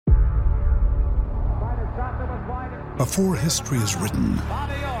Before history is written,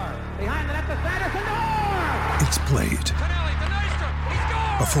 it's played.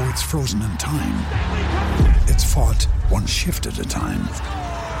 Before it's frozen in time, it's fought one shift at a time.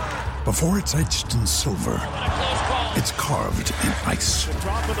 Before it's etched in silver, it's carved in ice.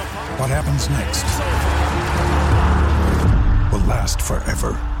 What happens next will last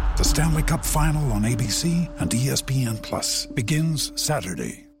forever. The Stanley Cup Final on ABC and ESPN Plus begins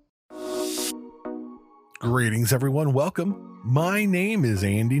Saturday. Greetings, everyone. Welcome. My name is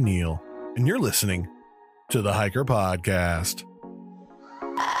Andy Neal, and you're listening to the Hiker Podcast.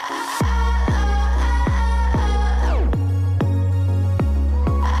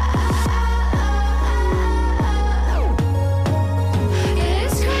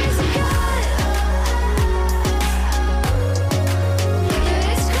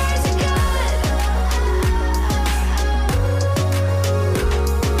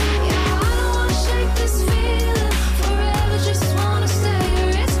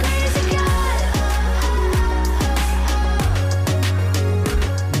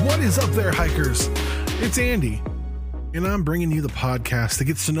 Up there, hikers. It's Andy, and I'm bringing you the podcast that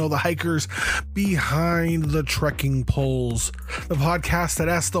gets to know the hikers behind the trekking poles, the podcast that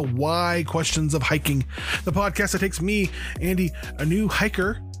asks the why questions of hiking, the podcast that takes me, Andy, a new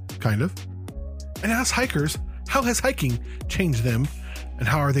hiker, kind of, and asks hikers, how has hiking changed them, and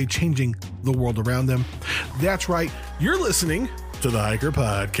how are they changing the world around them? That's right, you're listening to the Hiker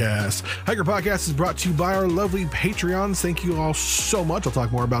Podcast. Hiker Podcast is brought to you by our lovely Patreons. Thank you all so much. I'll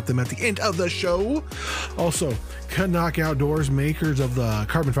talk more about them at the end of the show. Also, Canuck Outdoors, makers of the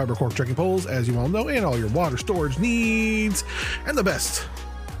carbon fiber cork trekking poles, as you all know, and all your water storage needs. And the best,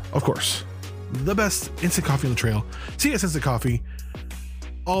 of course, the best instant coffee on the trail. CS Instant Coffee.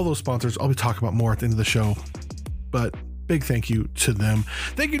 All those sponsors, I'll be talking about more at the end of the show. But big thank you to them.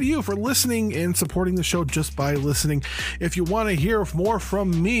 Thank you to you for listening and supporting the show just by listening. If you want to hear more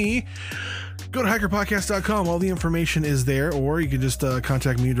from me, go to hikerpodcast.com. All the information is there, or you can just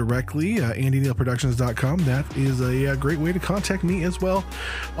contact me directly, andynealproductions.com. That is a great way to contact me as well.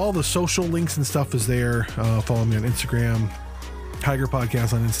 All the social links and stuff is there. Follow me on Instagram, Hiker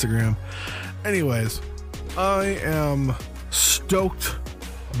Podcast on Instagram. Anyways, I am stoked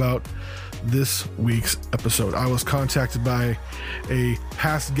about this week's episode. I was contacted by a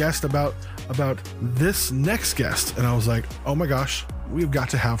past guest about this next guest, and I was like, oh my gosh, we've got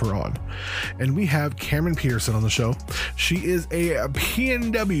to have her on. And we have Kamrin Peterson on the show. She is a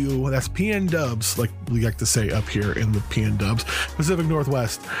PNW, that's PN Dubs, like we like to say up here in the PN Dubs, Pacific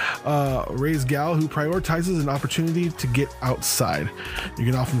Northwest, raised gal who prioritizes an opportunity to get outside. You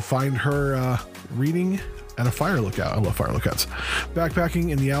can often find her reading at a fire lookout. I love fire lookouts. Backpacking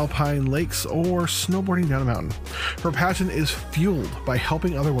in the Alpine Lakes or snowboarding down a mountain. Her passion is fueled by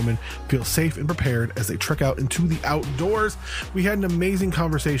helping other women feel safe and prepared as they trek out into the outdoors. We had an amazing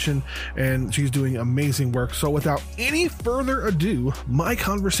conversation, and she's doing amazing work. So without any further ado, my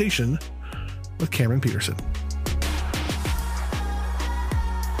conversation with Kamrin Peterson.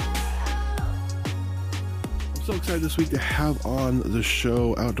 So excited this week to have on the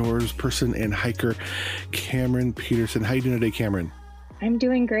show outdoors person and hiker Kamrin Peterson. How you doing today, Kamrin? I'm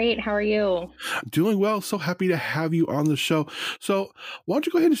doing great. How are you? Doing well. So happy to have you on the show. So why don't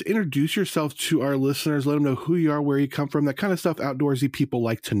you go ahead and just introduce yourself to our listeners, let them know who you are, where you come from, that kind of stuff outdoorsy people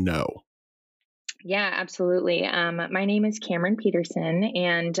like to know. Yeah, absolutely. My name is Kamrin Peterson,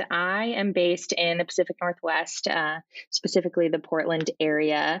 and I am based in the Pacific Northwest, specifically the Portland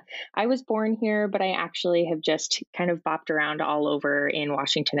area. I was born here, but I actually have just kind of bopped around all over in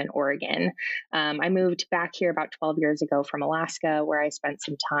Washington and Oregon. I moved back here about 12 years ago from Alaska, where I spent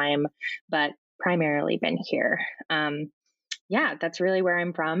some time, but primarily been here. Yeah, that's really where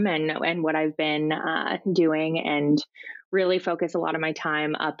I'm from and what I've been doing, and really focus a lot of my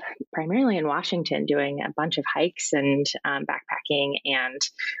time up primarily in Washington doing a bunch of hikes and backpacking and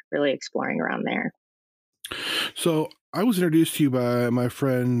really exploring around there. So I was introduced to you by my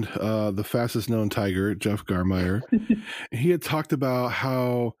friend, the fastest known tiger, Jeff Garmeyer. He had talked about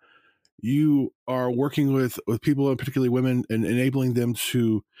how you are working with people, and particularly women, and enabling them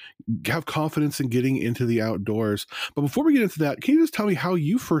to have confidence in getting into the outdoors. But before we get into that, can you just tell me how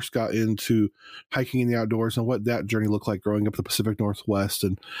you first got into hiking in the outdoors and what that journey looked like growing up in the Pacific Northwest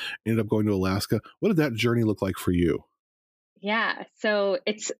and ended up going to Alaska? What did that journey look like for you? Yeah, so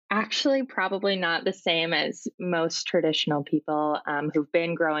it's actually probably not the same as most traditional people who've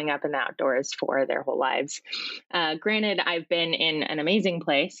been growing up in the outdoors for their whole lives. Granted, I've been in an amazing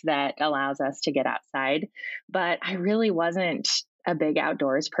place that allows us to get outside, but I really wasn't a big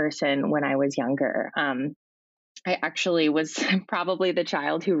outdoors person when I was younger. I actually was probably the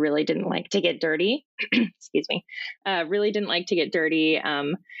child who really didn't like to get dirty. Excuse me. Really didn't like to get dirty.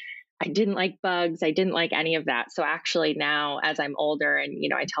 I didn't like bugs. I didn't like any of that. So actually now as I'm older and,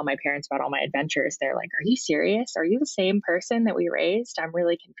 I tell my parents about all my adventures, they're like, are you serious? Are you the same person that we raised? I'm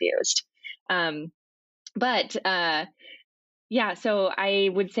really confused. Um, but yeah, so I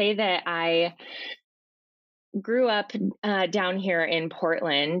would say that I grew up down here in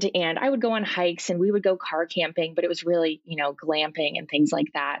Portland, and I would go on hikes and we would go car camping, but it was really, glamping and things like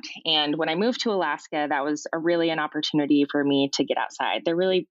that. And when I moved to Alaska, that was really an opportunity for me to get outside. There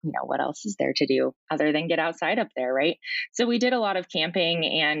really, what else is there to do other than get outside up there, right? So we did a lot of camping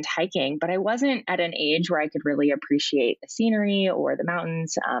and hiking, but I wasn't at an age where I could really appreciate the scenery or the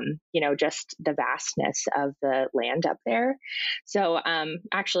mountains, just the vastness of the land up there. So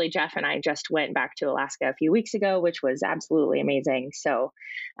actually, Jeff and I just went back to Alaska a few weeks ago, which was absolutely amazing. So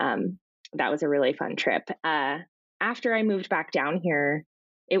that was a really fun trip. After I moved back down here,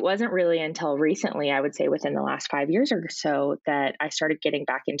 it wasn't really until recently, I would say within the last 5 years or so, that I started getting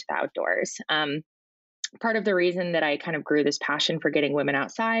back into the outdoors. Part of the reason that I kind of grew this passion for getting women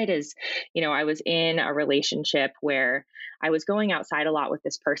outside is, I was in a relationship where I was going outside a lot with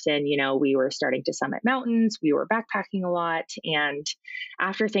this person. We were starting to summit mountains, we were backpacking a lot. And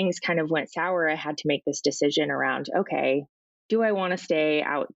after things kind of went sour, I had to make this decision around, okay, do I want to stay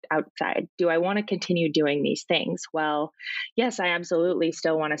outside? Do I want to continue doing these things? Well, yes, I absolutely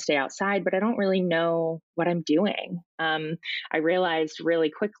still want to stay outside, but I don't really know what I'm doing. I realized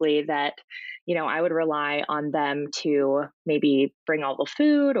really quickly that, I would rely on them to maybe bring all the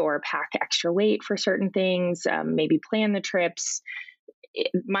food or pack extra weight for certain things, maybe plan the trips.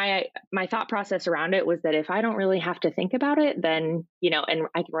 My thought process around it was that if I don't really have to think about it, then, and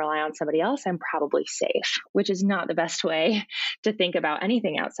I can rely on somebody else, I'm probably safe, which is not the best way to think about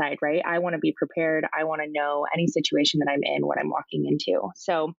anything outside, right? I want to be prepared. I want to know any situation that I'm in, what I'm walking into.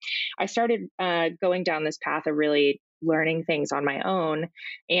 So I started going down this path of really learning things on my own.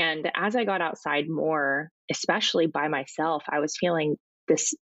 And as I got outside more, especially by myself, I was feeling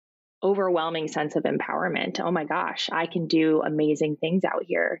this overwhelming sense of empowerment. Oh my gosh, I can do amazing things out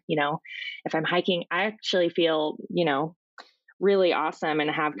here. If I'm hiking, I actually feel, really awesome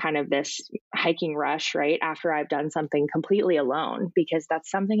and have kind of this hiking rush right after I've done something completely alone, because that's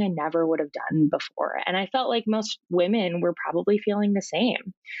something I never would have done before. And I felt like most women were probably feeling the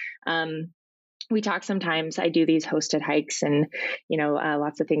same. We talk sometimes, I do these hosted hikes and,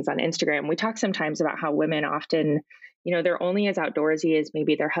 lots of things on Instagram. We talk sometimes about how women often, they're only as outdoorsy as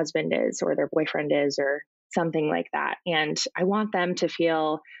maybe their husband is or their boyfriend is or something like that. And I want them to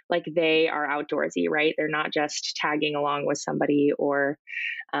feel like they are outdoorsy, right? They're not just tagging along with somebody or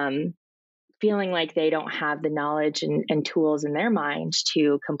feeling like they don't have the knowledge and tools in their mind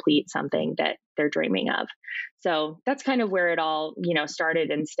to complete something that they're dreaming of. So that's kind of where it all, started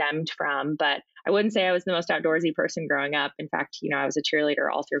and stemmed from. But I wouldn't say I was the most outdoorsy person growing up. In fact, I was a cheerleader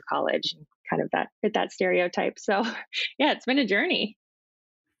all through college and kind of fit that stereotype. So yeah, it's been a journey.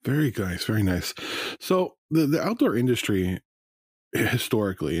 Very nice. Very nice. So the outdoor industry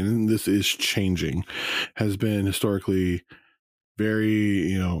historically, and this is changing, has been historically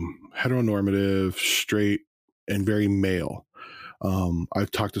very, heteronormative, straight, and very male.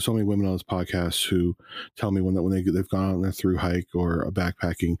 I've talked to so many women on this podcast who tell me when they've gone on a through hike or a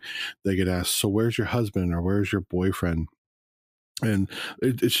backpacking, they get asked, "So where's your husband or where's your boyfriend?" And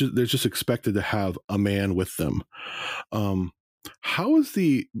they're just expected to have a man with them. How is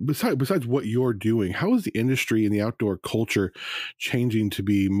besides what you're doing, how is the industry and the outdoor culture changing to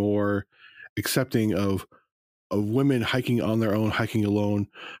be more accepting of women hiking on their own, hiking alone?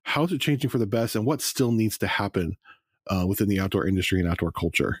 How is it changing for the best, and what still needs to happen within the outdoor industry and outdoor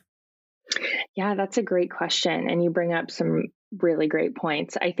culture? Yeah, that's a great question. And you bring up some really great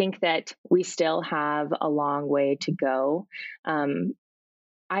points. I think that we still have a long way to go.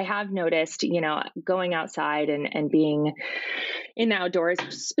 I have noticed, going outside and being in the outdoors,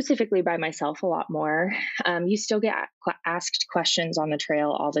 specifically by myself a lot more. You still get asked questions on the trail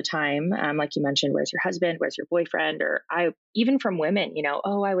all the time. Like you mentioned, where's your husband? Where's your boyfriend? Or even from women,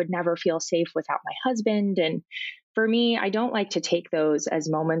 oh, I would never feel safe without my husband. And for me, I don't like to take those as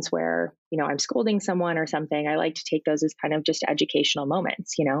moments where, I'm scolding someone or something. I like to take those as kind of just educational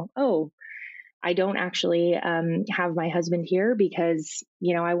moments, oh, I don't actually have my husband here because,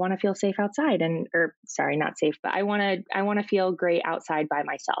 I want to feel safe outside or sorry, not safe, but I want to feel great outside by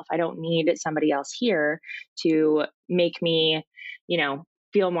myself. I don't need somebody else here to make me,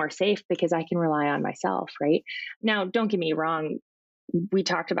 feel more safe because I can rely on myself. Right now, don't get me wrong. We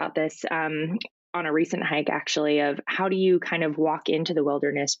talked about this on a recent hike, actually, of how do you kind of walk into the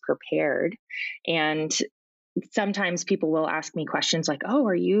wilderness prepared? And sometimes people will ask me questions like, "Oh,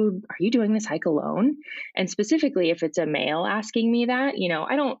 are you doing this hike alone?" And specifically if it's a male asking me that,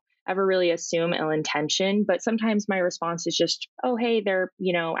 I don't ever really assume ill intention, but sometimes my response is just, "Oh, hey,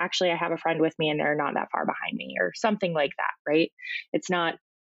 actually I have a friend with me and they're not that far behind me," or something like that, right? It's not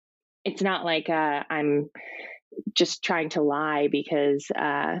it's not like I'm just trying to lie because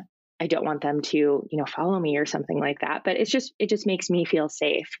I don't want them to, follow me or something like that. But it just makes me feel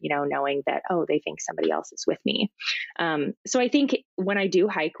safe, knowing that, oh, they think somebody else is with me. So I think when I do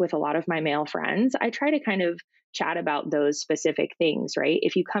hike with a lot of my male friends, I try to kind of chat about those specific things, right?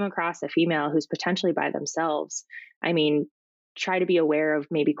 If you come across a female who's potentially by themselves, I mean, try to be aware of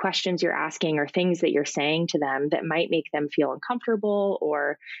maybe questions you're asking or things that you're saying to them that might make them feel uncomfortable,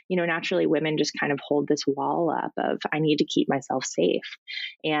 or naturally women just kind of hold this wall up of, I need to keep myself safe.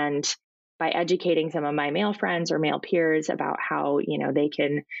 And by educating some of my male friends or male peers about how they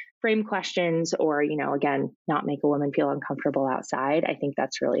can frame questions, or again, not make a woman feel uncomfortable outside, I think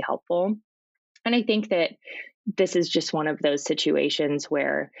that's really helpful. And I think that this is just one of those situations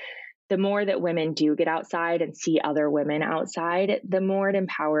where the more that women do get outside and see other women outside, the more it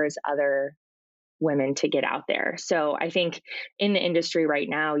empowers other women to get out there. So I think in the industry right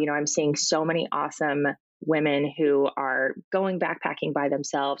now, I'm seeing so many awesome women who are going backpacking by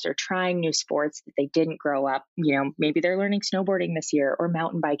themselves or trying new sports that they didn't grow up. Maybe they're learning snowboarding this year or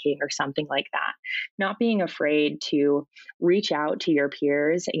mountain biking or something like that. Not being afraid to reach out to your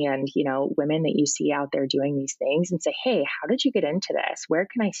peers and, women that you see out there doing these things and say, "Hey, how did you get into this? Where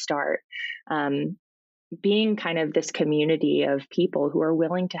can I start?" Being kind of this community of people who are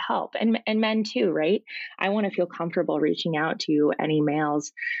willing to help, and men too, right? I want to feel comfortable reaching out to any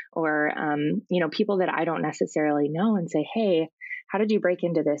males or, people that I don't necessarily know and say, "Hey, how did you break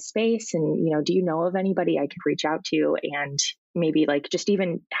into this space? And, do you know of anybody I could reach out to and maybe like just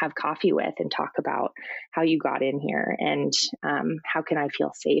even have coffee with and talk about how you got in here and how can I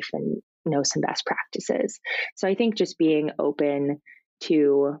feel safe and know some best practices?" So I think just being open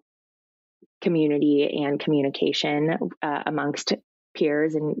to community and communication amongst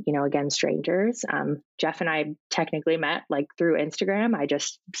peers and again, strangers. Jeff and I technically met like through Instagram. I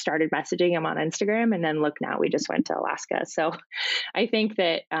just started messaging him on Instagram, and then look, now we just went to Alaska. So I think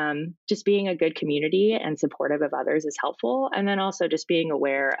that just being a good community and supportive of others is helpful, and then also just being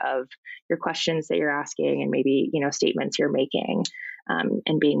aware of your questions that you're asking and maybe statements you're making,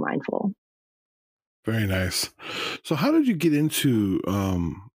 and being mindful. Very nice. So how did you get into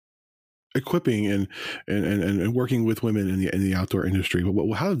equipping and working with women in the outdoor industry?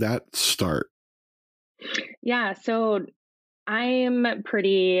 How did that start? Yeah, so I'm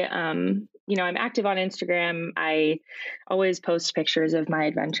pretty, I'm active on Instagram. I always post pictures of my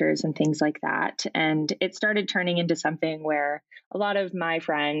adventures and things like that. And it started turning into something where a lot of my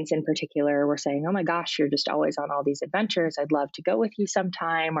friends in particular were saying, "Oh my gosh, you're just always on all these adventures. I'd love to go with you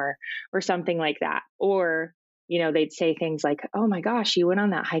sometime," or something like that. Or, they'd say things like, "Oh my gosh, you went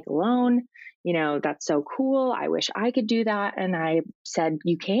on that hike alone. That's so cool. I wish I could do that." And I said,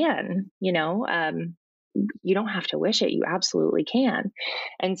 "You can, you don't have to wish it. You absolutely can."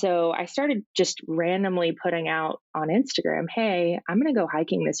 And so I started just randomly putting out on Instagram, "Hey, I'm going to go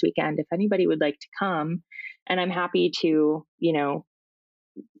hiking this weekend. If anybody would like to come, and I'm happy to,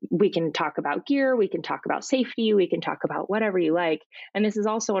 we can talk about gear, we can talk about safety, we can talk about whatever you like. And this is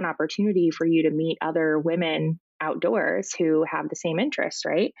also an opportunity for you to meet other women outdoors who have the same interests,"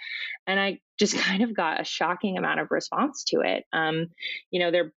 right? And I just kind of got a shocking amount of response to it.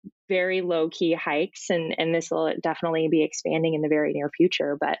 They're very low key hikes, and this will definitely be expanding in the very near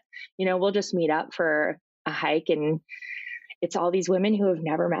future. But, we'll just meet up for a hike, and it's all these women who have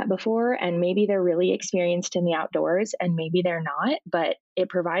never met before, and maybe they're really experienced in the outdoors and maybe they're not, but it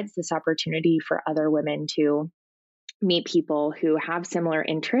provides this opportunity for other women to meet people who have similar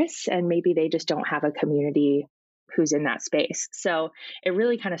interests, and maybe they just don't have a community who's in that space. So it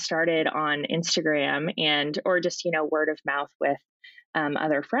really kind of started on Instagram or just, word of mouth with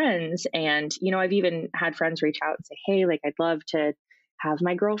other friends. And, I've even had friends reach out and say, "Hey, like, I'd love to have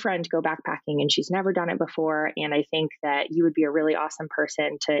my girlfriend go backpacking and she's never done it before. And I think that you would be a really awesome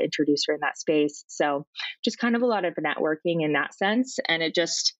person to introduce her in that space." So just kind of a lot of networking in that sense. And it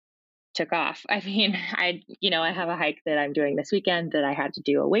just took off. I mean, I have a hike that I'm doing this weekend that I had to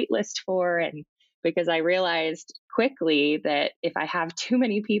do a wait list for. And because I realized quickly that if I have too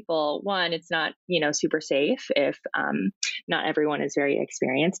many people, one, it's not, super safe if not everyone is very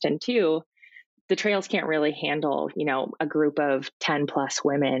experienced. And two, the trails can't really handle, a group of 10 plus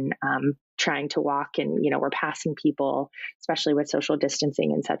women trying to walk, and, we're passing people, especially with social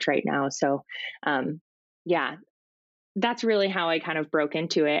distancing and such right now. So, yeah, that's really how I kind of broke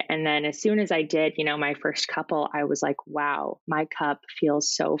into it. And then as soon as I did, my first couple, I was like, wow, my cup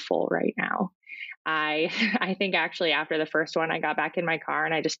feels so full right now. I I think actually after the first one, I got back in my car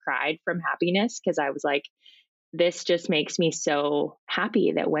and I just cried from happiness because I was like, this just makes me so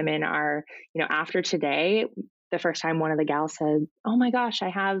happy that women are, after today, the first time one of the gals said, oh my gosh, I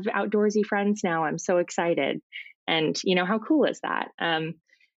have outdoorsy friends now. I'm so excited. And, how cool is that?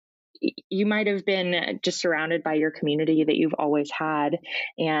 You might have been just surrounded by your community that you've always had.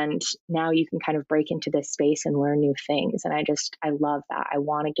 And now you can kind of break into this space and learn new things. And I love that. I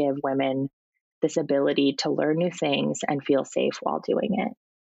want to give women this ability to learn new things and feel safe while doing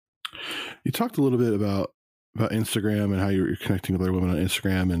it. You talked a little bit about Instagram and how you're connecting with other women on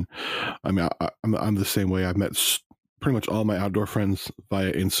Instagram. And I mean, I'm the same way. I've met pretty much all my outdoor friends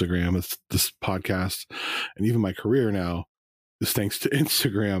via Instagram. It's this podcast and even my career now is thanks to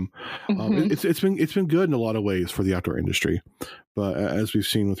Instagram. Mm-hmm. It's been good in a lot of ways for the outdoor industry, but as we've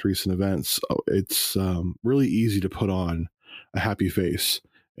seen with recent events, it's really easy to put on a happy face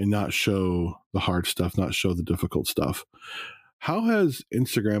and not show the hard stuff, not show the difficult stuff. How has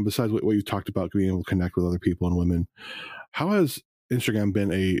Instagram, besides what you talked about being able to connect with other people and women, how has Instagram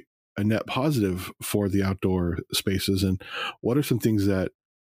been a net positive for the outdoor spaces? And what are some things that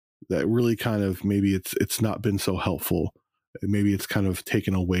really kind of maybe it's not been so helpful? Maybe it's kind of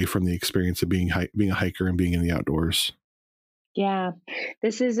taken away from the experience of being a hiker and being in the outdoors. Yeah,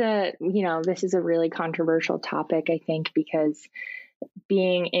 this is a really controversial topic, I think, because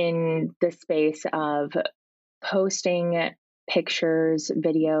being in the space of posting pictures,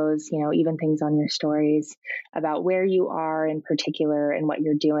 videos, even things on your stories about where you are in particular and what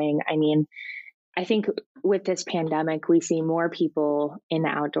you're doing. I mean, I think with this pandemic, we see more people in the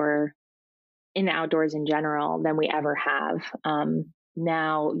outdoors in general than we ever have.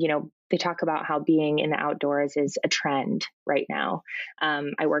 Now, they talk about how being in the outdoors is a trend right now.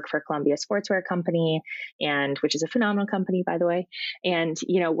 I work for Columbia Sportswear Company, which is a phenomenal company, by the way. And,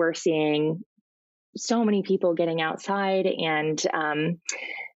 we're seeing so many people getting outside and,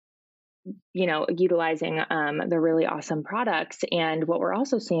 utilizing the really awesome products. And what we're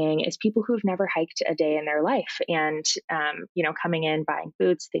also seeing is people who've never hiked a day in their life and, coming in, buying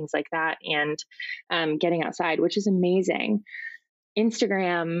boots, things like that, and getting outside, which is amazing.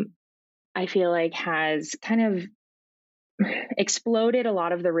 Instagram, I feel like, has kind of exploded a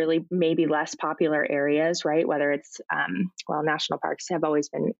lot of the really maybe less popular areas, right? Whether it's, national parks have always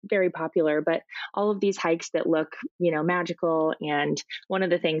been very popular, but all of these hikes that look, magical. And one of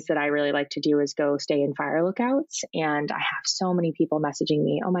the things that I really like to do is go stay in fire lookouts. And I have so many people messaging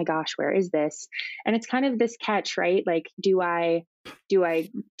me, oh my gosh, where is this? And it's kind of this catch, right? Like, do I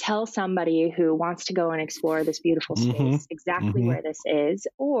tell somebody who wants to go and explore this beautiful space exactly where this is?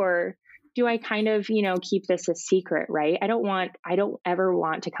 Or do I kind of, keep this a secret, right? I don't ever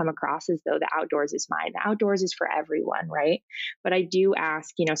want to come across as though the outdoors is mine. The outdoors is for everyone, right? But I do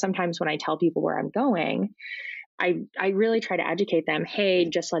ask, sometimes when I tell people where I'm going, I really try to educate them. Hey,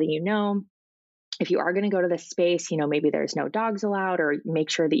 just letting you know, if you are going to go to this space, maybe there's no dogs allowed, or make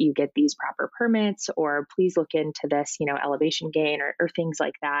sure that you get these proper permits, or please look into this, elevation gain or things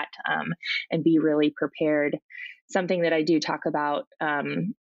like that, and be really prepared. Something that I do talk about,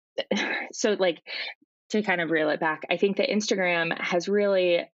 so like, to kind of reel it back, I think that Instagram has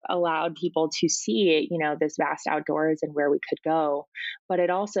really allowed people to see, this vast outdoors and where we could go. But it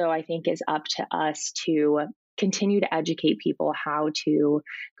also, I think, is up to us to continue to educate people how to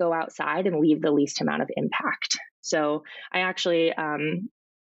go outside and leave the least amount of impact. So I actually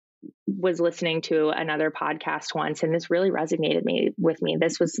was listening to another podcast once, and this really resonated with me.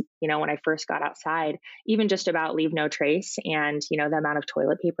 This was, when I first got outside, even just about leave no trace and, the amount of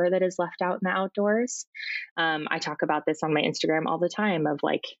toilet paper that is left out in the outdoors. I talk about this on my Instagram all the time of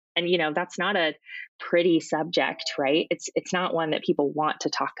like, and, that's not a pretty subject, right? It's not one that people want to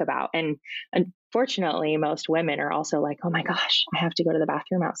talk about. And unfortunately, most women are also like, oh my gosh, I have to go to the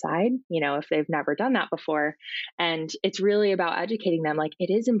bathroom outside, if they've never done that before. And it's really about educating them. Like,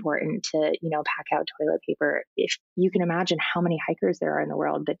 it is important to, pack out toilet paper. If you can imagine how many hikers there are in the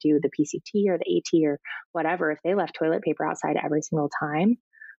world that do the PCT or the AT or whatever, if they left toilet paper outside every single time,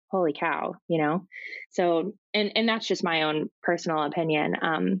 holy cow, So, and that's just my own personal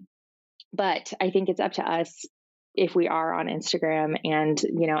opinion. But I think it's up to us, if we are on Instagram and,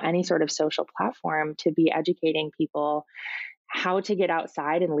 any sort of social platform, to be educating people how to get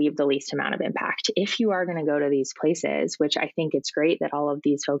outside and leave the least amount of impact. If you are going to go to these places, which I think it's great that all of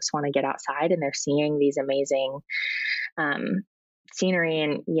these folks want to get outside and they're seeing these amazing scenery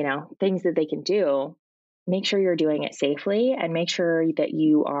and, things that they can do, make sure you're doing it safely and make sure that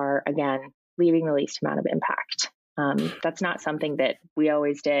you are, again, leaving the least amount of impact. That's not something that we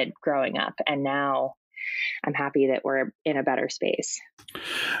always did growing up. And now I'm happy that we're in a better space.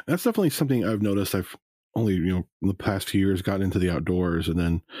 That's definitely something I've noticed. I've only, in the past few years gotten into the outdoors, and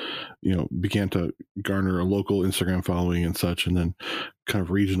then, began to garner a local Instagram following and such, and then kind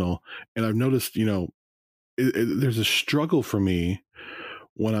of regional. And I've noticed, there's a struggle for me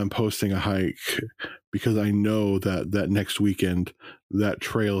when I'm posting a hike, because I know that next weekend that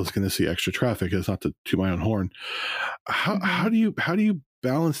trail is going to see extra traffic. It's not to my own horn. How do you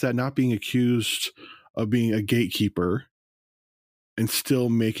balance that, not being accused of being a gatekeeper and still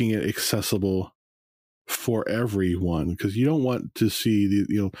making it accessible for everyone? Because you don't want to see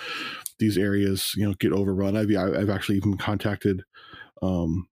these areas get overrun. I've actually even contacted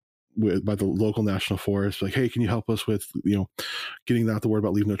by the local national forest, like, hey, can you help us with getting out the word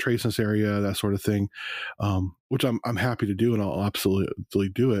about leave no trace in this area, that sort of thing, which I'm happy to do, and I'll absolutely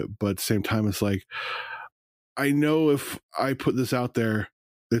do it. But at the same time, it's like, I know if I put this out there,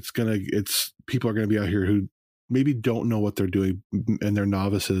 people are gonna be out here who maybe don't know what they're doing and they're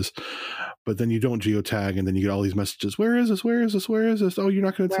novices, but then you don't geotag, and then you get all these messages, where is this, where is this, where is this, oh, you're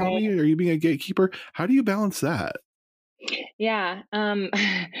not going to tell me, are you being a gatekeeper? How do you balance that? Yeah.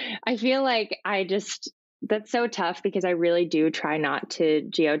 I feel like that's so tough, because I really do try not to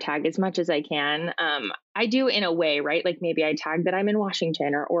geotag as much as I can. I do in a way, right? Like maybe I tag that I'm in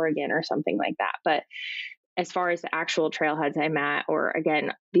Washington or Oregon or something like that. But as far as the actual trailheads I'm at, or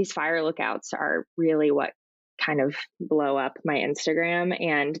again, these fire lookouts are really what kind of blow up my Instagram.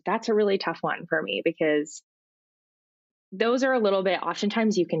 And that's a really tough one for me, because those are a little bit,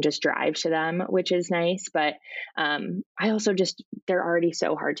 oftentimes you can just drive to them, which is nice. But I also they're already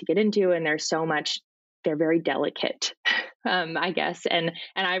so hard to get into, and there's so much, they're very delicate, I guess. And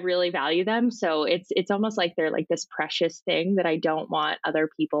I really value them. So it's almost like they're like this precious thing that I don't want other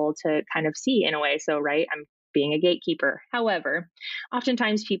people to kind of see in a way. So, right, I'm being a gatekeeper. However,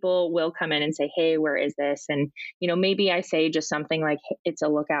 oftentimes people will come in and say, hey, where is this? And, maybe I say just something like, it's a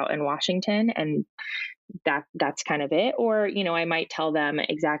lookout in Washington, and that's kind of it. Or, I might tell them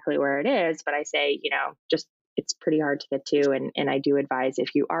exactly where it is, but I say, just, it's pretty hard to get to. And I do advise,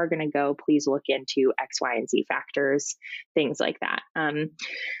 if you are going to go, please look into X, Y, and Z factors, things like that.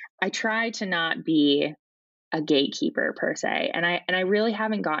 I try to not be a gatekeeper per se. And I really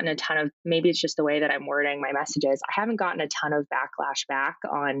haven't gotten a ton of, maybe it's just the way that I'm wording my messages, I haven't gotten a ton of backlash back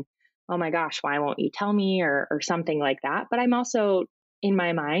on, oh my gosh, why won't you tell me, or something like that. But I'm also, in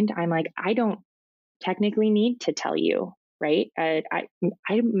my mind, I'm like, I don't technically need to tell you, right?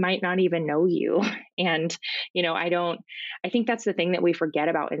 I might not even know you. And, I think that's the thing that we forget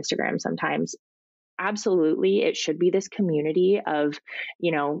about Instagram sometimes. Absolutely, it should be this community of,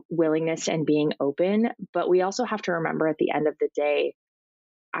 willingness and being open. But we also have to remember, at the end of the day,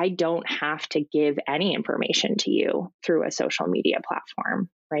 I don't have to give any information to you through a social media platform,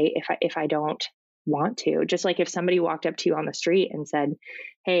 right? If I don't want to. Just like if somebody walked up to you on the street and said,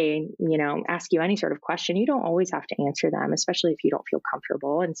 hey, ask you any sort of question, you don't always have to answer them, especially if you don't feel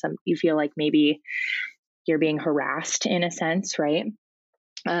comfortable and you feel like maybe you're being harassed in a sense, right?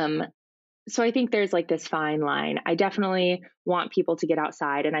 So I think there's like this fine line. I definitely want people to get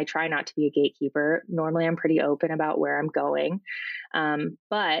outside, and I try not to be a gatekeeper. Normally I'm pretty open about where I'm going. And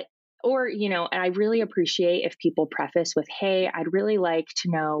I really appreciate if people preface with, hey, I'd really like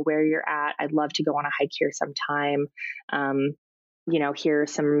to know where you're at. I'd love to go on a hike here sometime. Here are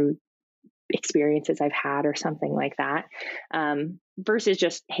some experiences I've had, or something like that. Versus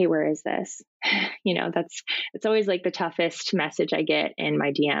just, hey, where is this? It's always like the toughest message I get in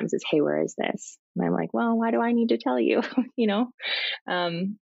my DMs is, hey, where is this? And I'm like, well, why do I need to tell you?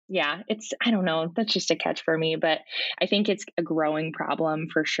 Yeah, I don't know. That's just a catch for me, but I think it's a growing problem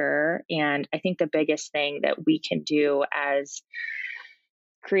for sure. And I think the biggest thing that we can do as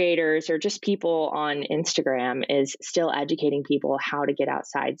creators, or just people on Instagram, is still educating people how to get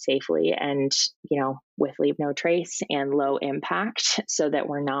outside safely and, with leave no trace and low impact, so that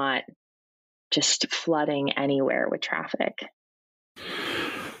we're not just flooding anywhere with traffic.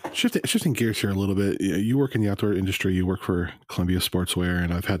 Shifting gears here a little bit, you work in the outdoor industry, you work for Columbia Sportswear,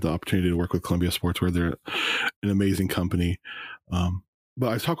 and I've had the opportunity to work with Columbia Sportswear. They're an amazing company. But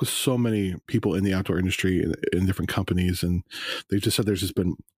I've talked with so many people in the outdoor industry in different companies, and they've just said there's just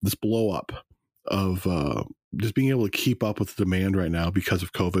been this blow up of just being able to keep up with the demand right now because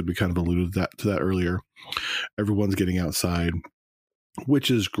of COVID. We kind of alluded to that earlier. Everyone's getting outside, which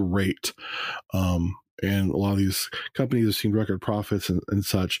is great. And a lot of these companies have seen record profits and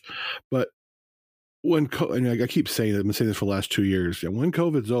such. But I keep saying it, I've been saying this for the last 2 years. When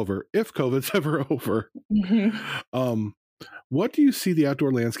COVID's over, if COVID's ever over, What do you see the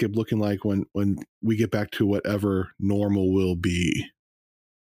outdoor landscape looking like when we get back to whatever normal will be?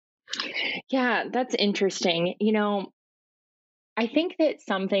 Yeah, that's interesting. I think that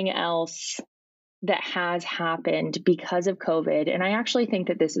something else that has happened because of COVID, and I actually think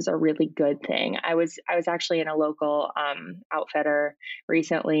that this is a really good thing. I was actually in a local outfitter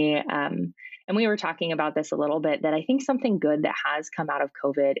recently, and we were talking about this a little bit. That I think something good that has come out of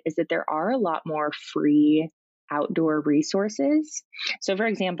COVID is that there are a lot more free outdoor resources. So, for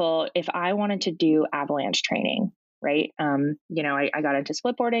example, if I wanted to do avalanche training, right? I got into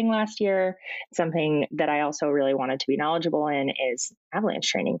splitboarding last year. Something that I also really wanted to be knowledgeable in is avalanche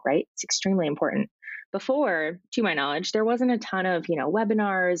training, right? It's extremely important. Before, to my knowledge, there wasn't a ton of,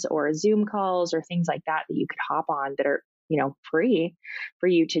 webinars or Zoom calls or things like that that you could hop on that are, free for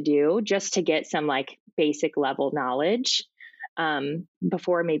you to do just to get some like basic level knowledge.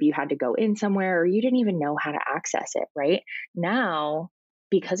 Before maybe you had to go in somewhere or you didn't even know how to access it, right? Now,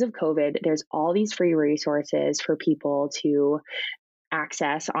 because of COVID, there's all these free resources for people to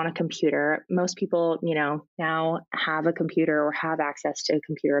access on a computer. Most people, now have a computer or have access to a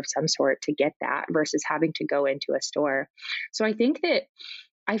computer of some sort to get that versus having to go into a store. So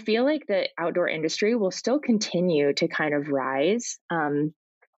I feel like the outdoor industry will still continue to kind of rise.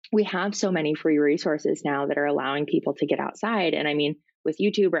 We have so many free resources now that are allowing people to get outside. And I mean, with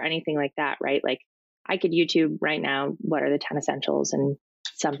YouTube or anything like that, right? Like I could YouTube right now, what are the 10 essentials? And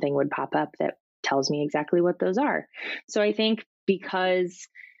something would pop up that tells me exactly what those are. So I think because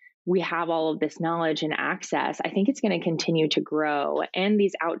we have all of this knowledge and access, I think it's going to continue to grow. And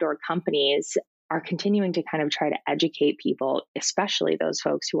these outdoor companies are continuing to kind of try to educate people, especially those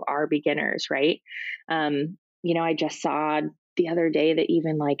folks who are beginners, right? I just saw the other day that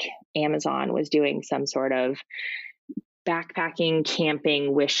even like Amazon was doing some sort of backpacking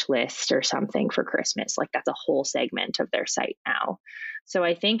camping wish list or something for Christmas. Like that's a whole segment of their site now. So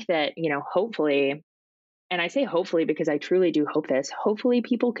I think that, hopefully, and I say hopefully because I truly do hope this, hopefully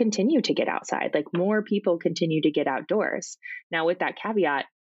people continue to get outside, like more people continue to get outdoors. Now, with that caveat,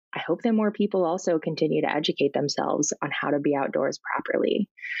 I hope that more people also continue to educate themselves on how to be outdoors properly.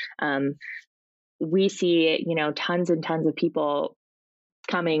 We see, tons and tons of people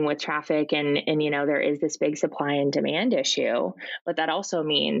coming with traffic and there is this big supply and demand issue, but that also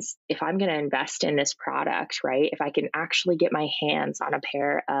means if I'm going to invest in this product, right, if I can actually get my hands on a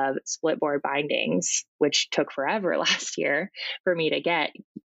pair of split board bindings, which took forever last year for me to get,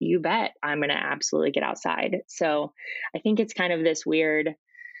 you bet I'm going to absolutely get outside. So I think it's kind of this weird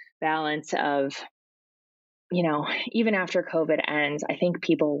balance of, even after COVID ends, I think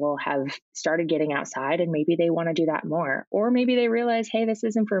people will have started getting outside and maybe they want to do that more. Or maybe they realize, hey, this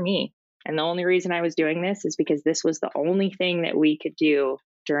isn't for me. And the only reason I was doing this is because this was the only thing that we could do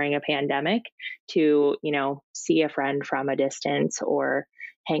during a pandemic to, see a friend from a distance or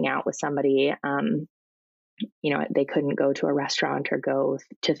hang out with somebody. They couldn't go to a restaurant or go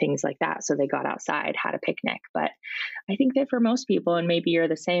to things like that. So they got outside, had a picnic. But I think that for most people, and maybe you're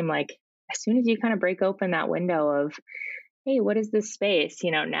the same, like, as soon as you kind of break open that window of, hey, what is this space?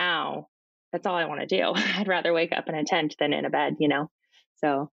 Now that's all I want to do. I'd rather wake up in a tent than in a bed,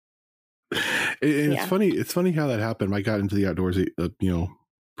 So it's funny. It's funny how that happened. I got into the outdoors,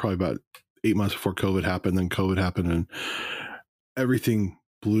 probably about 8 months before COVID happened. Then COVID happened and everything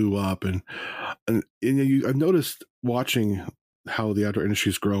blew up. And I've noticed watching how the outdoor industry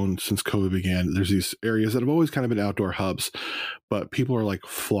has grown since COVID began. There's these areas that have always kind of been outdoor hubs, but people are like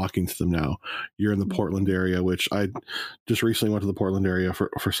flocking to them now. You're in the Portland area, which I just recently went to the Portland area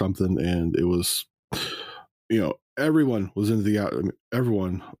for something, and it was, everyone was into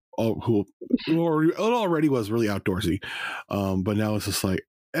everyone who already was really outdoorsy. But now it's just like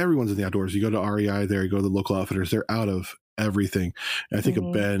everyone's in the outdoors. You go to REI there, you go to the local outfitters, they're out of everything. And I think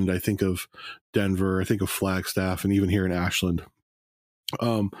of Bend, I think of Denver, I think of Flagstaff, and even here in Ashland.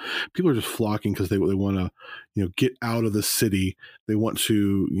 People are just flocking because they want to, get out of the city. They want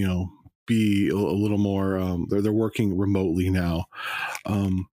to, be a little more, they're working remotely now.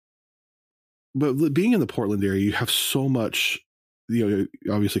 But being in the Portland area, you have so much,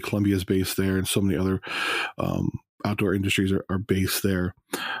 obviously Columbia's based there and so many other outdoor industries are based there.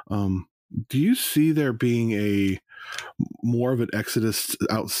 Do you see there being more of an exodus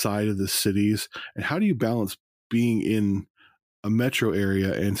outside of the cities? And how do you balance being in a metro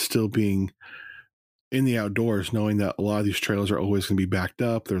area and still being in the outdoors, knowing that a lot of these trails are always going to be backed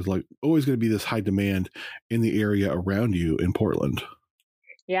up? There's like always going to be this high demand in the area around you in Portland.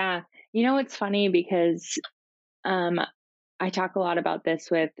 Yeah. It's funny because I talk a lot about this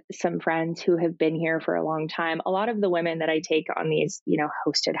with some friends who have been here for a long time. A lot of the women that I take on these,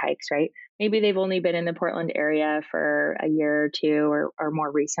 hosted hikes, right? Maybe they've only been in the Portland area for a year or two or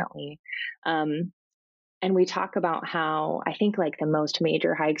more recently. And we talk about how I think like the most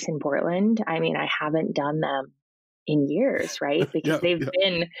major hikes in Portland, I mean, I haven't done them in years, right? Because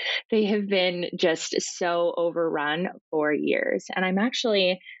Yeah. they have been just so overrun for years. And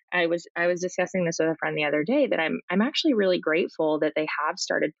I was discussing this with a friend the other day that I'm actually really grateful that they have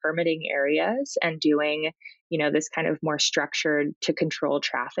started permitting areas and doing, this kind of more structured to control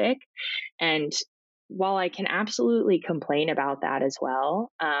traffic. And while I can absolutely complain about that as well,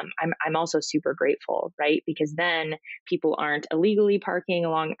 I'm also super grateful, right? Because then people aren't illegally parking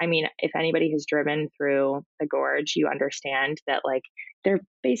along. I mean, if anybody has driven through the gorge, you understand that like they're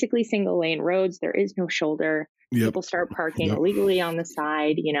basically single lane roads. There is no shoulder. Yep. People start parking Yep. illegally on the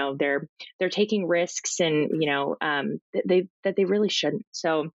side. They're taking risks, and that they really shouldn't.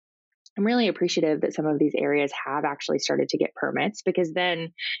 So I'm really appreciative that some of these areas have actually started to get permits, because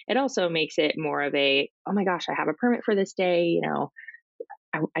then it also makes it more of a, oh my gosh, I have a permit for this day.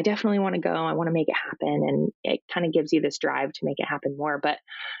 I definitely want to go. I want to make it happen. And it kind of gives you this drive to make it happen more. But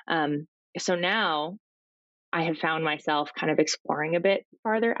so now I have found myself kind of exploring a bit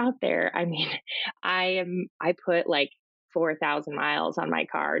farther out there. I mean, I put like 4,000 miles on my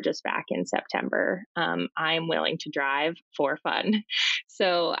car just back in September. I'm willing to drive for fun.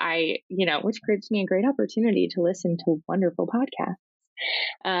 So which gives me a great opportunity to listen to wonderful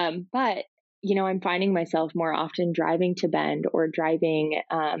podcasts. But I'm finding myself more often driving to Bend or driving,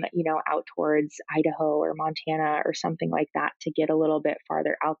 out towards Idaho or Montana or something like that to get a little bit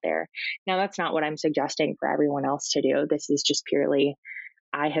farther out there. Now, that's not what I'm suggesting for everyone else to do. This is just purely,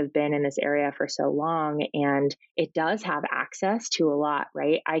 I have been in this area for so long, and it does have access to a lot,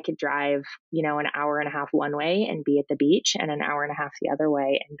 right? I could drive, an hour and a half one way and be at the beach, and an hour and a half the other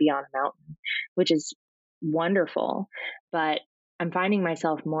way and be on a mountain, which is wonderful. But I'm finding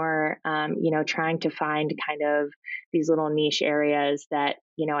myself more, trying to find kind of these little niche areas that,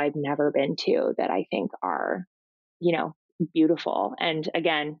 I've never been to that I think are, beautiful. And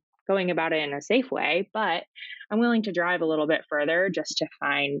again, going about it in a safe way, but I'm willing to drive a little bit further just to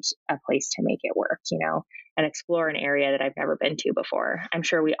find a place to make it work, and explore an area that I've never been to before. I'm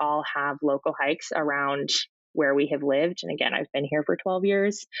sure we all have local hikes around where we have lived. And again, I've been here for 12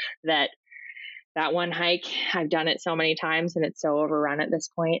 years that one hike, I've done it so many times and it's so overrun at this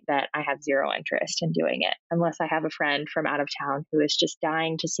point that I have zero interest in doing it unless I have a friend from out of town who is just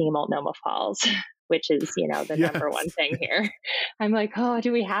dying to see Multnomah Falls, which is, the Yes. number one thing here. I'm like, oh,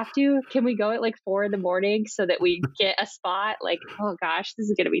 do we have to? Can we go at like 4 a.m. so that we get a spot? Like, oh gosh, this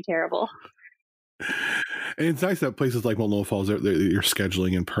is going to be terrible. And it's nice that places like Multnomah Falls, you're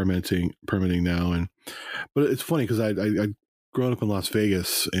scheduling and permitting now. But it's funny because I grown up in Las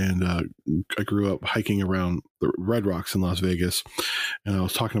Vegas, and I grew up hiking around the Red Rocks in Las Vegas. And I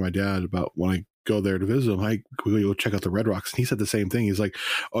was talking to my dad about when I go there to visit him, we go check out the Red Rocks. And he said the same thing. He's like,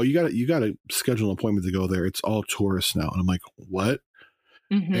 oh, you got to schedule an appointment to go there. It's all tourists now. And I'm like, what?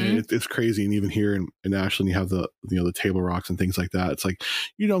 Mm-hmm. And it's crazy. And even here in Ashland, you have the Table Rocks and things like that. It's like,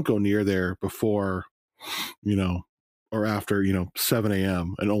 you don't go near there before, or after, 7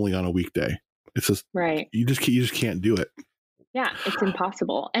 a.m. and only on a weekday. It's just, right. You just can't do it. Yeah, it's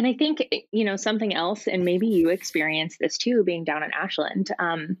impossible. And I think, something else, and maybe you experience this too, being down in Ashland,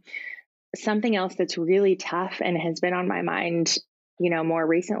 something else that's really tough and has been on my mind, more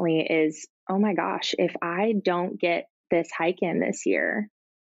recently is, oh my gosh, if I don't get this hike in this year,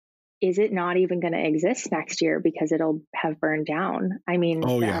 is it not even going to exist next year because it'll have burned down? I mean,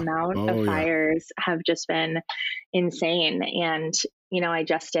 amount of fires have just been insane. And I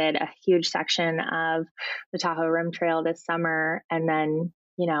just did a huge section of the Tahoe Rim Trail this summer. And then,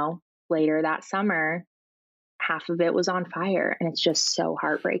 later that summer, half of it was on fire. And it's just so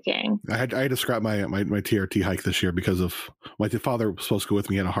heartbreaking. I had to scrap my TRT hike this year because of my father was supposed to go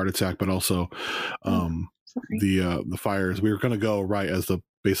with me, had a heart attack, but also the fires. We were going to go right as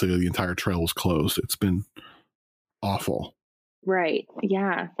basically the entire trail was closed. It's been awful. Right.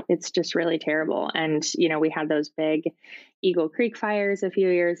 Yeah. It's just really terrible. And, we had those big Eagle Creek fires a few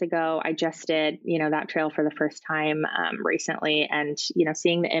years ago. I just did, that trail for the first time recently, and,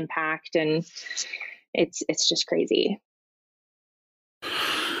 seeing the impact, and it's just crazy.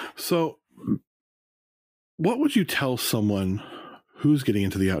 So what would you tell someone who's getting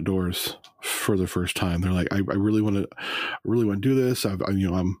into the outdoors for the first time? They're like, I really want to do this. I've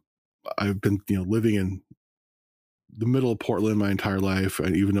been, living in the middle of Portland my entire life,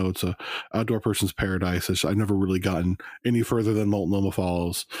 and even though it's a outdoor person's paradise, I've never really gotten any further than Multnomah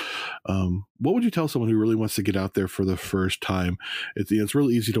Falls. What would you tell someone who really wants to get out there for the first time? It's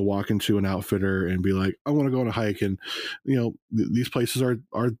really easy to walk into an outfitter and be like, I want to go on a hike, and these places are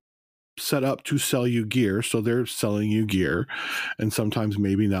set up to sell you gear, so they're selling you gear, and sometimes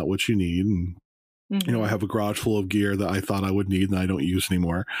maybe not what you need. And I have a garage full of gear that I thought I would need and I don't use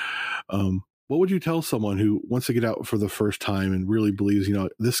anymore. What would you tell someone who wants to get out for the first time and really believes,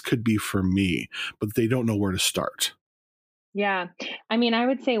 this could be for me, but they don't know where to start? Yeah. I mean, I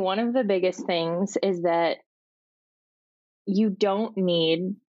would say one of the biggest things is that you don't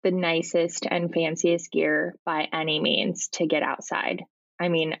need the nicest and fanciest gear by any means to get outside. I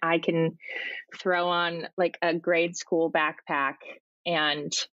mean, I can throw on like a grade school backpack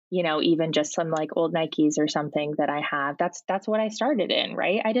and, even just some like old Nikes or something that I have. That's what I started in,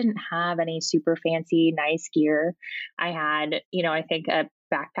 right? I didn't have any super fancy, nice gear. I had, I think a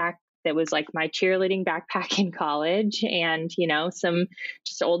backpack that was like my cheerleading backpack in college and, some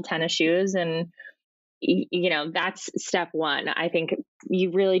just old tennis shoes. And, that's step one. I think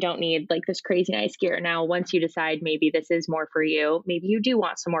you really don't need like this crazy nice gear. Now, once you decide maybe this is more for you, maybe you do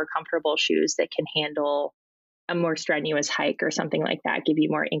want some more comfortable shoes that can handle a more strenuous hike or something like that, give you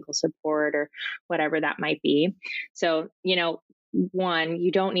more ankle support or whatever that might be. So, one,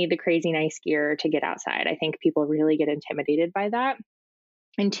 you don't need the crazy nice gear to get outside. I think people really get intimidated by that.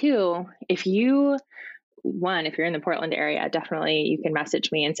 And two, if you're in the Portland area, definitely you can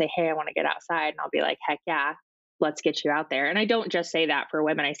message me and say, hey, I want to get outside. And I'll be like, heck yeah, let's get you out there. And I don't just say that for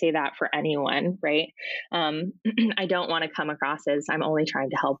women. I say that for anyone, right? I don't want to come across as I'm only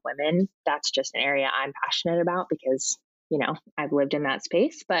trying to help women. That's just an area I'm passionate about because, I've lived in that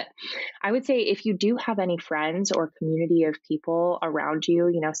space. But I would say if you do have any friends or community of people around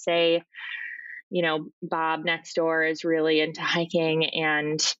you, say, Bob next door is really into hiking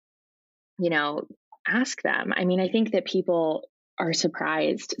and, ask them. I mean, I think that people are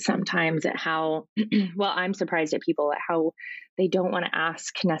surprised sometimes at how, I'm surprised at people at how they don't want to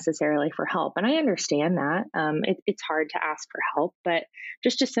ask necessarily for help. And I understand that. It's hard to ask for help, but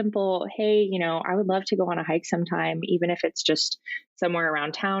just a simple, hey, I would love to go on a hike sometime, even if it's just somewhere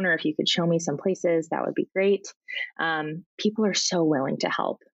around town, or if you could show me some places, that would be great. People are so willing to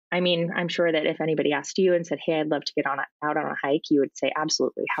help. I mean, I'm sure that if anybody asked you and said, hey, I'd love to get out on a hike, you would say,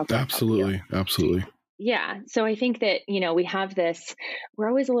 absolutely. How can I help you? Absolutely. Yeah. So I think that, we have this, we're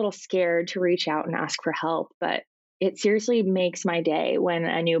always a little scared to reach out and ask for help, but it seriously makes my day when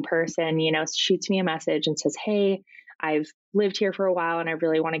a new person, shoots me a message and says, hey, I've lived here for a while and I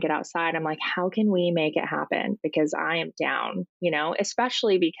really want to get outside. I'm like, how can we make it happen? Because I am down,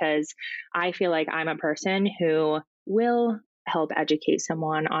 especially because I feel like I'm a person who will help educate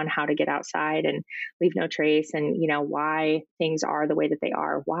someone on how to get outside and leave no trace and, why things are the way that they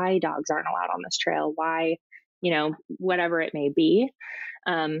are, why dogs aren't allowed on this trail, why, whatever it may be.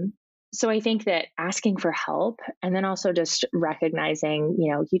 So I think that asking for help and then also just recognizing,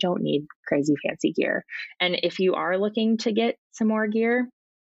 you don't need crazy fancy gear. And if you are looking to get some more gear,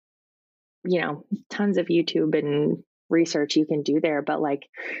 tons of YouTube and research you can do there, but like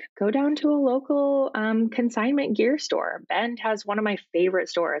go down to a local consignment gear store. Bend has one of my favorite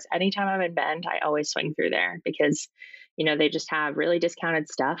stores. Anytime I'm in Bend, I always swing through there because, they just have really discounted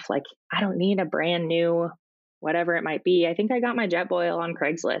stuff. Like I don't need a brand new, whatever it might be. I think I got my Jetboil on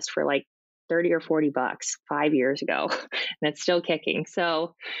Craigslist for like 30 or 40 bucks 5 years ago and it's still kicking.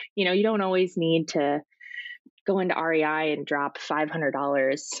 So, you don't always need to go into REI and drop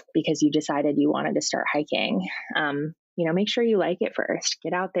 $500 because you decided you wanted to start hiking. Make sure you like it first.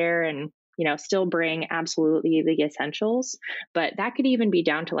 Get out there and, still bring absolutely the essentials. But that could even be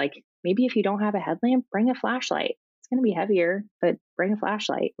down to like, maybe if you don't have a headlamp, bring a flashlight. It's going to be heavier, but bring a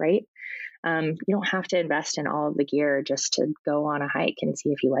flashlight, right? You don't have to invest in all of the gear just to go on a hike and see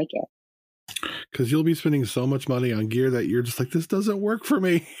if you like it. Because you'll be spending so much money on gear that you're just like, this doesn't work for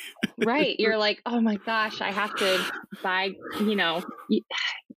me. Right. You're like, oh my gosh, I have to buy,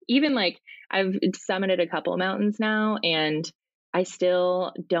 even like I've summited a couple mountains now and I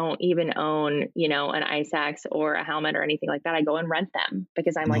still don't even own, an ice axe or a helmet or anything like that. I go and rent them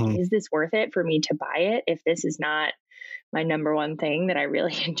because I'm like, is this worth it for me to buy it? If this is not my number one thing that I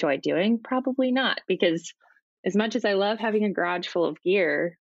really enjoy doing, probably not, because as much as I love having a garage full of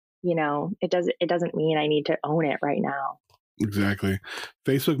gear, it doesn't mean I need to own it right now. Exactly.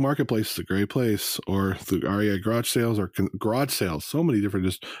 Facebook Marketplace is a great place, or through REI garage sales or garage sales. So many different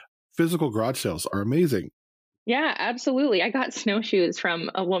just physical garage sales are amazing. Yeah, absolutely. I got snowshoes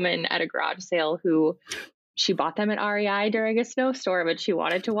from a woman at a garage sale who she bought them at REI during a snowstorm, but she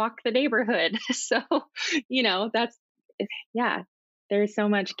wanted to walk the neighborhood. So, yeah, there's so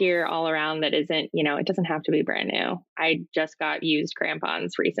much gear all around that isn't, it doesn't have to be brand new. I just got used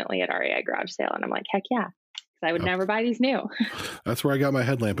crampons recently at REI garage sale, and I'm like, heck yeah, because I would never buy these new. That's where I got my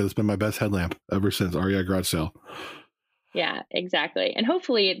headlamp, and it's been my best headlamp ever since REI garage sale. Yeah, exactly. And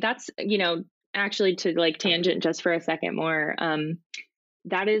hopefully that's, actually to like tangent just for a second more,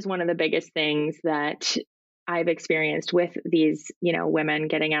 that is one of the biggest things that I've experienced with these, women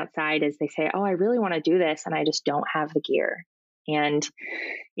getting outside is they say, oh, I really want to do this and I just don't have the gear. And,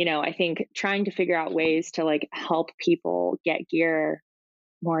 I think trying to figure out ways to like help people get gear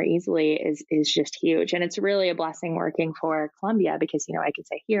more easily is just huge. And it's really a blessing working for Columbia because, I can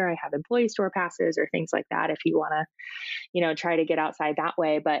say here I have employee store passes or things like that if you want to, try to get outside that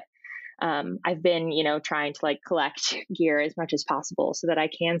way. But I've been, trying to like collect gear as much as possible so that I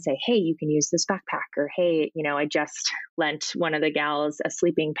can say, hey, you can use this backpack, or hey, I just lent one of the gals a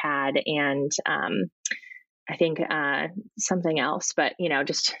sleeping pad and I think something else, but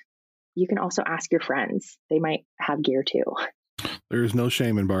just you can also ask your friends. They might have gear too. There is no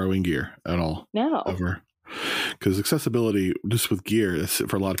shame in borrowing gear at all. No. Ever. Because accessibility just with gear,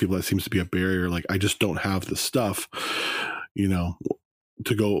 for a lot of people, that seems to be a barrier. Like, I just don't have the stuff,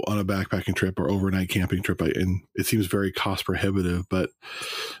 to go on a backpacking trip or overnight camping trip. And it seems very cost prohibitive, but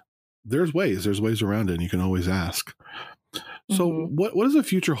there's ways around it, and you can always ask. So what does the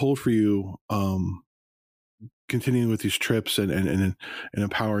future hold for you? Continuing with these trips and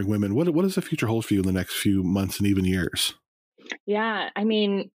empowering women, what does the future hold for you in the next few months and even years? Yeah. I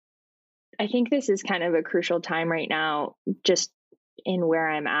mean, I think this is kind of a crucial time right now, just in where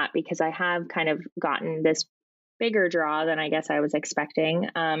I'm at, because I have kind of gotten this bigger draw than I guess I was expecting.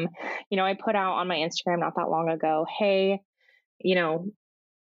 I put out on my Instagram not that long ago, hey,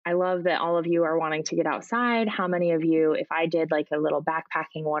 I love that all of you are wanting to get outside. How many of you, if I did like a little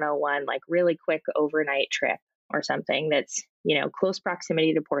backpacking 101, like really quick overnight trip or something that's, close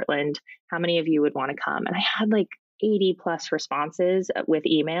proximity to Portland, how many of you would want to come? And I had like 80 plus responses with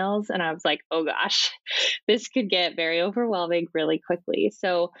emails. And I was like, oh gosh, this could get very overwhelming really quickly.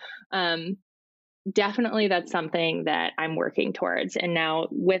 So, definitely that's something that I'm working towards. And now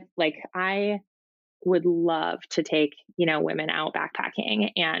with like, I would love to take, women out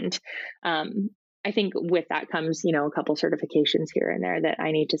backpacking. And I think with that comes, a couple certifications here and there that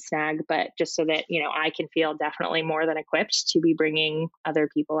I need to snag, but just so that, I can feel definitely more than equipped to be bringing other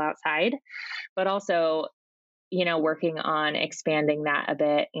people outside, but also, working on expanding that a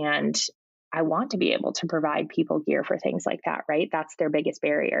bit. And I want to be able to provide people gear for things like that, right? That's their biggest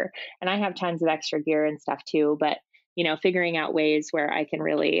barrier. And I have tons of extra gear and stuff too, but figuring out ways where I can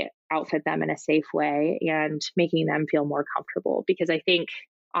really outfit them in a safe way and making them feel more comfortable. Because I think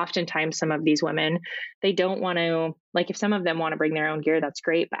oftentimes some of these women, they don't want to, like if some of them want to bring their own gear, that's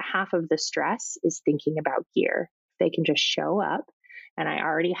great. But half of the stress is thinking about gear. They can just show up and I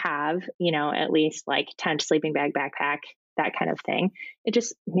already have, at least like tent, sleeping bag, backpack, that kind of thing. It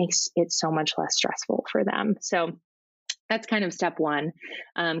just makes it so much less stressful for them. So that's kind of step one,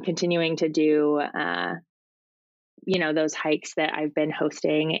 continuing to do, those hikes that I've been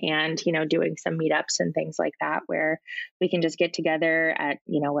hosting and, doing some meetups and things like that, where we can just get together at,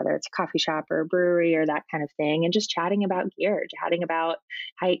 whether it's a coffee shop or a brewery or that kind of thing, and just chatting about gear, chatting about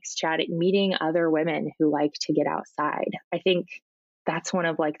hikes, meeting other women who like to get outside. I think that's one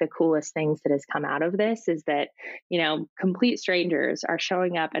of like the coolest things that has come out of this is that, complete strangers are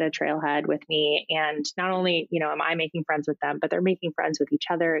showing up at a trailhead with me. And not only, am I making friends with them, but they're making friends with each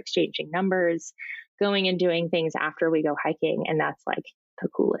other, exchanging numbers, going and doing things after we go hiking. And that's like the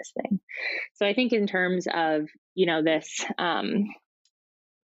coolest thing. So I think in terms of, this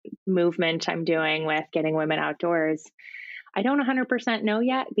movement I'm doing with getting women outdoors, I don't 100% know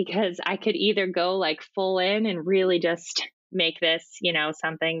yet, because I could either go like full in and really just make this,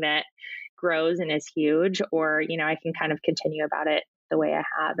 something that grows and is huge, or, I can kind of continue about it the way I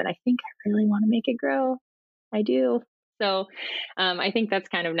have. And I think I really want to make it grow. I do. So I think that's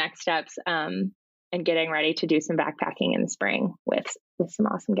kind of next steps, and getting ready to do some backpacking in the spring with some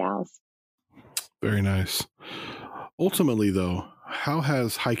awesome gals. Very nice. Ultimately, though, how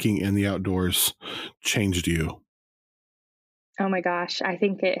has hiking in the outdoors changed you? Oh my gosh. I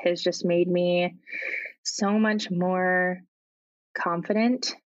think it has just made me so much more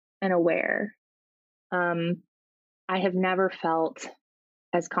confident and aware. I have never felt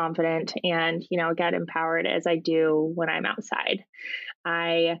as confident and, get empowered as I do when I'm outside.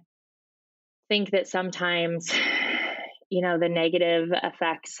 I think that sometimes, the negative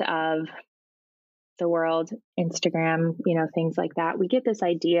effects of the world, Instagram, things like that, we get this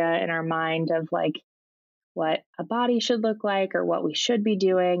idea in our mind of like, what a body should look like or what we should be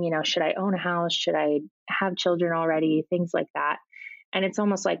doing. Should I own a house? Should I have children already? Things like that. And it's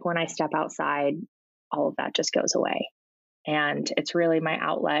almost like when I step outside, all of that just goes away. And it's really my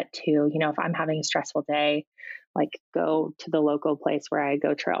outlet to, if I'm having a stressful day, like go to the local place where I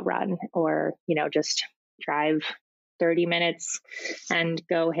go trail run, or, just drive 30 minutes and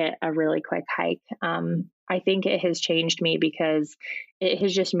go hit a really quick hike. I think it has changed me because it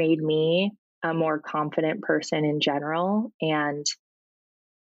has just made me a more confident person in general. And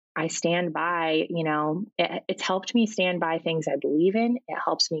I stand by, it's helped me stand by things I believe in. It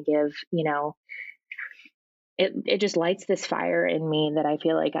helps me give, it just lights this fire in me that I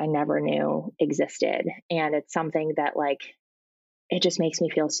feel like I never knew existed. And it's something that it just makes me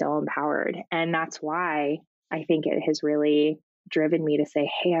feel so empowered. And that's why I think it has really driven me to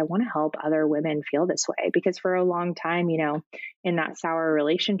say, hey, I want to help other women feel this way. Because for a long time, in that sour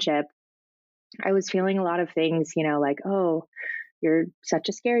relationship, I was feeling a lot of things, like, oh, you're such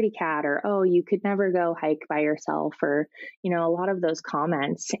a scaredy cat, or, oh, you could never go hike by yourself, or, a lot of those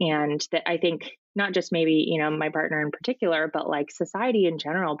comments. And that I think not just maybe, my partner in particular, but society in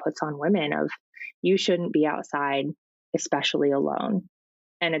general puts on women of, you shouldn't be outside, especially alone.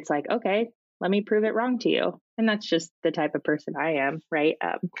 And it's like, okay, let me prove it wrong to you. And that's just the type of person I am, right?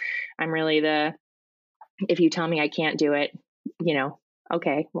 I'm really if you tell me I can't do it,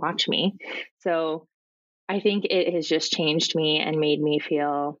 okay, watch me. So I think it has just changed me and made me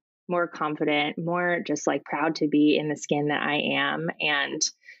feel more confident, more just proud to be in the skin that I am. And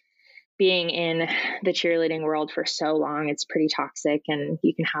being in the cheerleading world for so long, it's pretty toxic and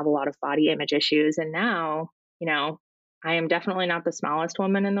you can have a lot of body image issues. And now, I am definitely not the smallest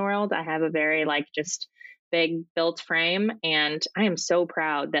woman in the world. I have a very just big built frame, and I am so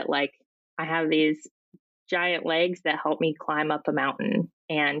proud that I have these giant legs that help me climb up a mountain.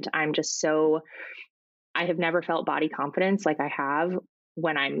 And I'm just I have never felt body confidence like I have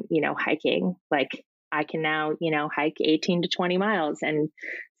when I'm, hiking. I can now, hike 18 to 20 miles and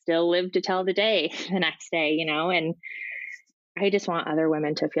still live to tell the day the next day, and I just want other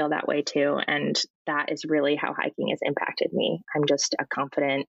women to feel that way too. And that is really how hiking has impacted me. I'm just a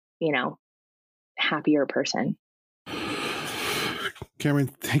confident, happier person. Kamrin,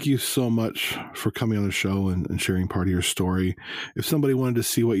 thank you so much for coming on the show and sharing part of your story. If somebody wanted to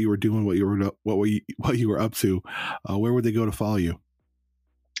see what you were doing, what you were up to, where would they go to follow you?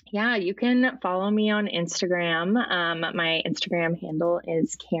 Yeah, you can follow me on Instagram. My Instagram handle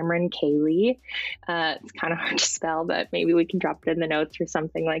is Kamrin Kaylee. It's kind of hard to spell, but maybe we can drop it in the notes or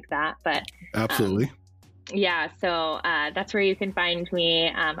something like that. But absolutely. Yeah, so that's where you can find me.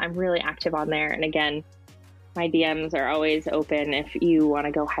 I'm really active on there. And again, my DMs are always open if you want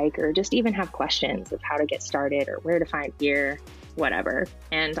to go hike or just even have questions of how to get started or where to find gear, whatever.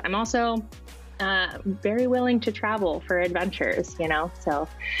 And I'm also very willing to travel for adventures, so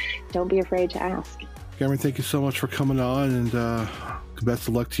don't be afraid to ask. Kamrin, thank you so much for coming on, and best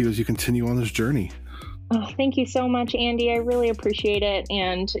of luck to you as you continue on this journey. Oh, thank you so much, Andy. I really appreciate it.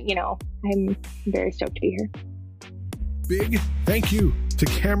 And, I'm very stoked to be here. Big thank you to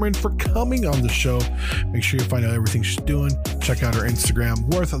Kamrin for coming on the show. Make sure you find out everything she's doing. Check out her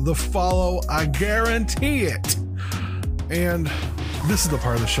Instagram. Worth the follow. I guarantee it. And this is the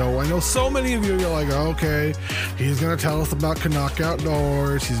part of the show I know so many of you are like, okay, he's going to tell us about Canuck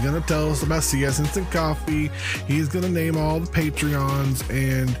Outdoors. He's going to tell us about CS Instant Coffee. He's going to name all the Patreons.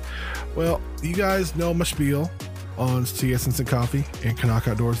 And, well, you guys know my spiel on CS Instant Coffee and Canuck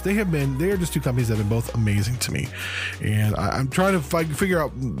Outdoors. They are just two companies that have been both amazing to me. And I'm trying to figure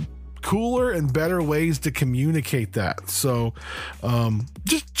out cooler and better ways to communicate that. So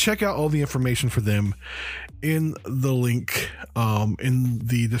just check out all the information for them in the link in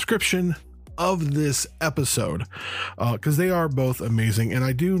the description of this episode, because they are both amazing. And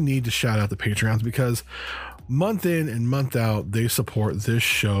I do need to shout out the Patreons, because month in and month out they support this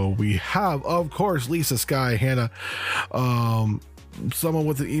show. We have, of course, Lisa, Sky, Hannah, someone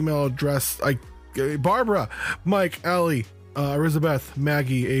with an email address like Barbara, Mike, Ellie, Elizabeth,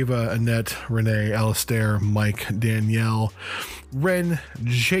 Maggie, Ava, Annette, Renee, Alistair, Mike, Danielle, Ren,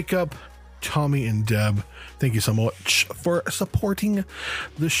 Jacob, Tommy, and Deb. Thank you so much for supporting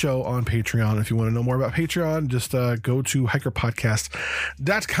the show on Patreon. If you want to know more about Patreon, just go to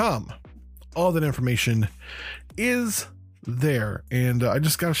hikerpodcast.com. All that information is there. And I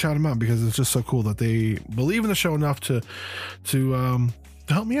just got to shout them out because it's just so cool that they believe in the show enough to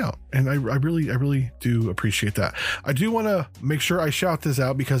help me out. And I really do appreciate that. I do want to make sure I shout this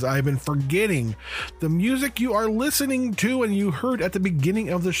out because I've been forgetting. The music you are listening to and you heard at the beginning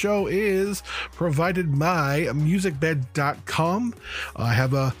of the show is provided by musicbed.com. I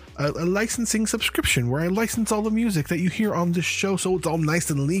have a a licensing subscription where I license all the music that you hear on this show, so it's all nice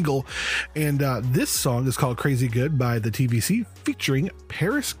and legal. And this song is called Crazy Good by the TVC featuring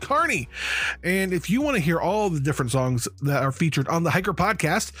Paris Carney. And if you want to hear all the different songs that are featured on the Hiker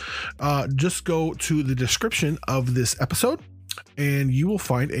Podcast, just go to the description of this episode and you will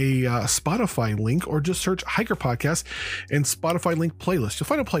find a Spotify link, or just search Hiker Podcast and Spotify link playlist. You'll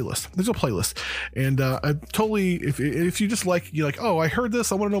find a playlist. There's a playlist. And totally, if you just you're like, oh, I heard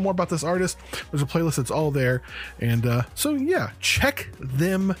this, I want to know more about this artist, there's a playlist that's all there. And so yeah, check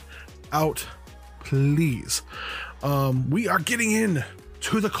them out, please. We are getting in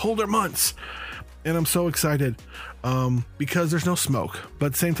to the colder months, and I'm so excited because there's no smoke, but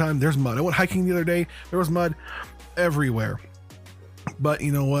at the same time, there's mud. I went hiking the other day. There was mud everywhere. But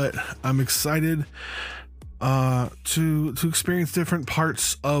you know what? I'm excited to experience different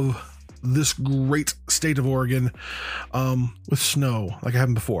parts of this great state of Oregon with snow like I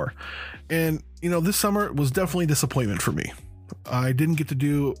haven't before. And you know, this summer was definitely a disappointment for me. I didn't get to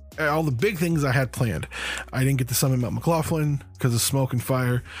do all the big things I had planned. I didn't get to summit Mount McLaughlin because of smoke and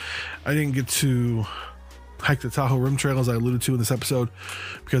fire. I didn't get to hike the Tahoe Rim Trail, as I alluded to in this episode,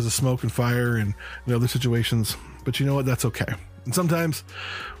 because of smoke and fire and other situations. But you know what? That's okay. And sometimes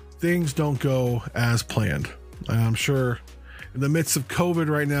things don't go as planned. I'm sure in the midst of COVID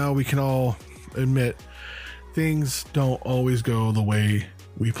right now, we can all admit things don't always go the way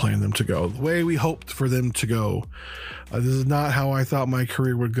we planned them to go, the way we hoped for them to go. This is not how I thought my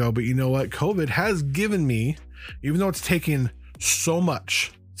career would go. But you know what? COVID has given me, even though it's taken so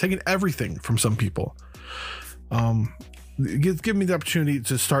much, it's taken everything from some people, it's given me the opportunity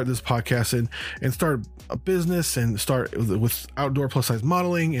to start this podcast and start a business and start with outdoor plus size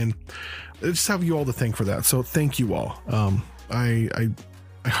modeling, and I just have you all to thank for that. So thank you all. I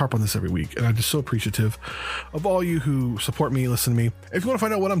harp on this every week, and I'm just so appreciative of all you who support me, listen to me. If you want to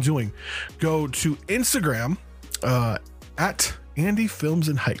find out what I'm doing, go to Instagram at Andy Films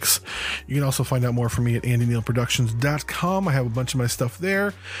and Hikes. You can also find out more from me at andynealproductions.com. I have a bunch of my stuff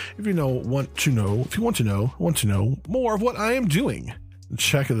there. If you want to know more of what I am doing,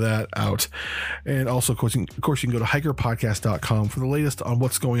 check that out. And also, of course, you can go to hikerpodcast.com for the latest on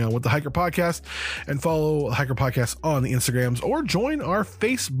what's going on with the Hiker Podcast, and follow the Hiker Podcast on the Instagrams, or join our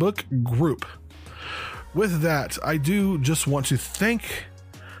Facebook group. With that, I do just want to thank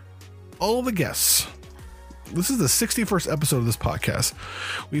all the guests. This is the 61st episode of this podcast.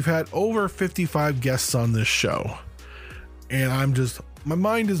 We've had over 55 guests on this show, and my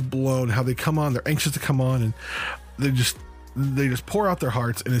mind is blown how they come on. They're anxious to come on, and they just pour out their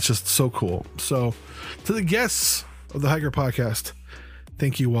hearts, and it's just so cool. So to the guests of the Hiker Podcast,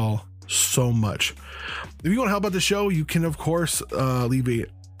 thank you all so much. If you want to help out the show, you can, of course, leave a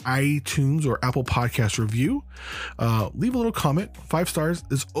iTunes or Apple Podcast review. Leave a little comment. 5 stars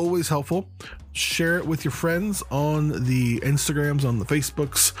is always helpful. Share it with your friends on the Instagrams, on the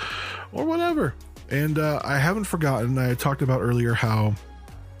Facebooks, or whatever. And I haven't forgotten, I talked about earlier how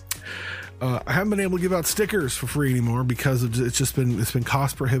I haven't been able to give out stickers for free anymore because it's been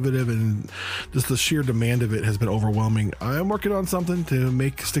cost prohibitive, and just the sheer demand of it has been overwhelming. I am working on something to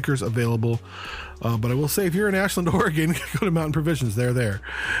make stickers available, but I will say, if you're in Ashland, Oregon, go to Mountain Provisions. They're there.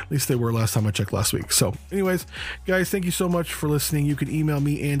 At least they were last time I checked last week. So anyways, guys, thank you so much for listening. You can email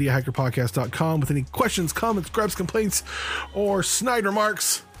me, Andy at hikerpodcast.com, with any questions, comments, gripes, complaints, or snide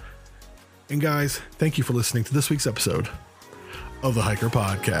remarks. And guys, thank you for listening to this week's episode of the Hiker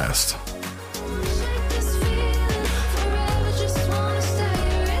Podcast.